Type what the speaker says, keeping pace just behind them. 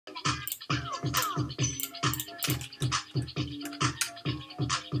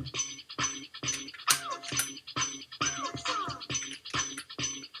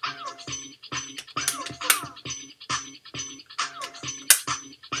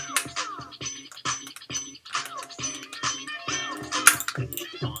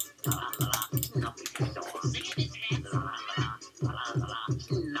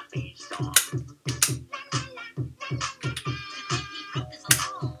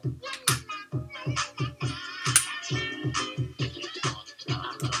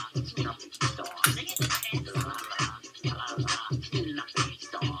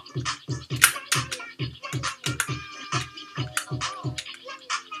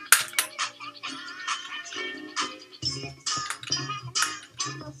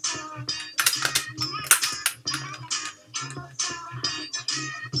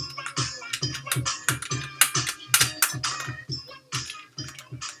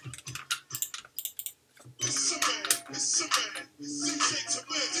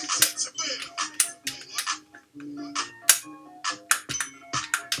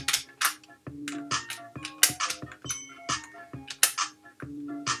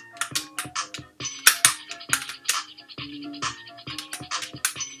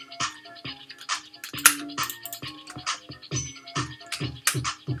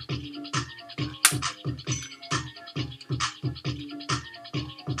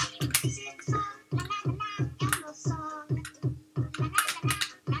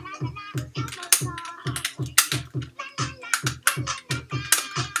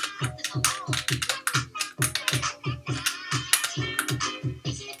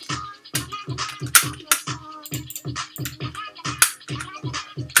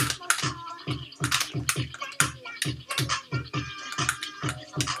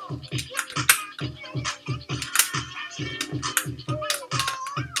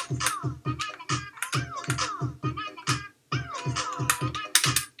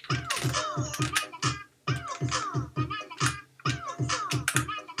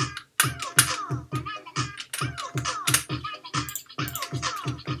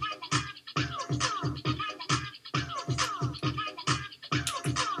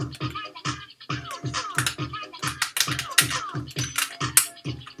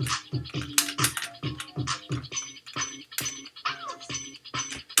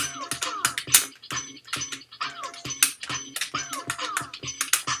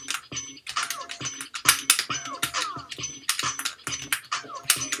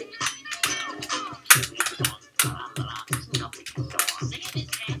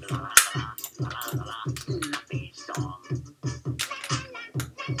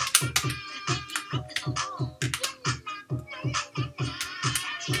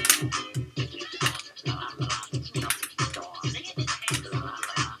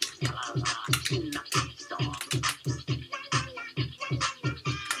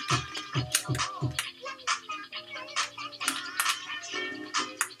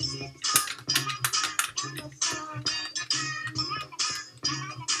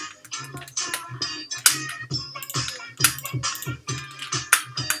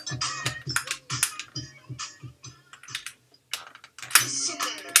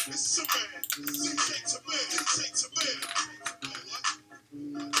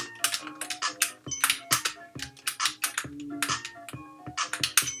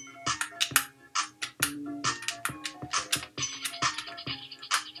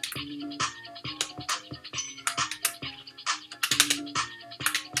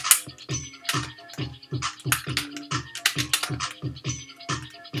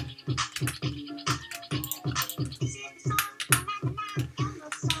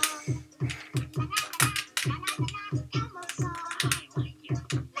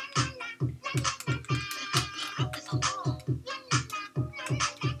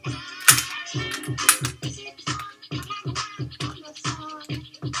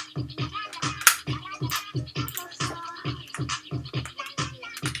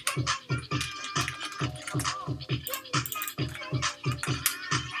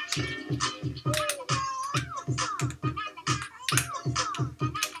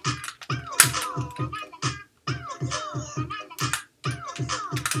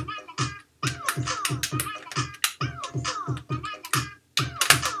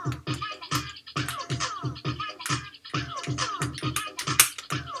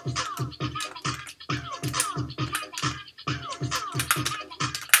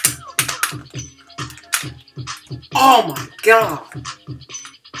Oh my god!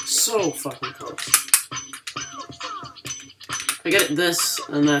 So fucking close. I get this,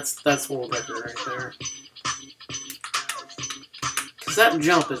 and that's world record right there. Cause that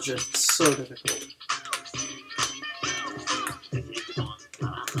jump is just so difficult.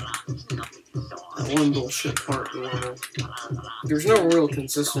 That one bullshit part of the level. There's no real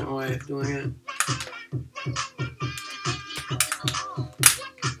consistent way of doing it.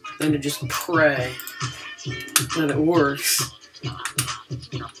 Then to just pray that it works.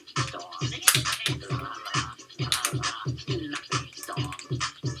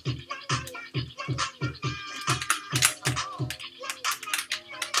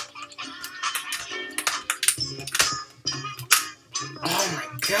 Oh my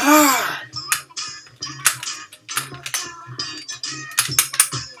god!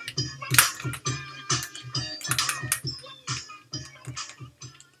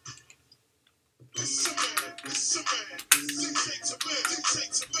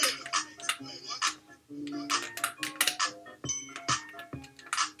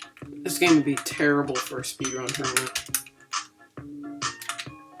 This game would be terrible for a speedrun tournament.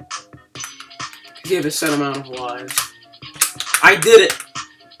 You have a set amount of lives. I did it!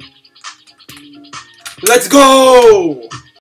 Let's go!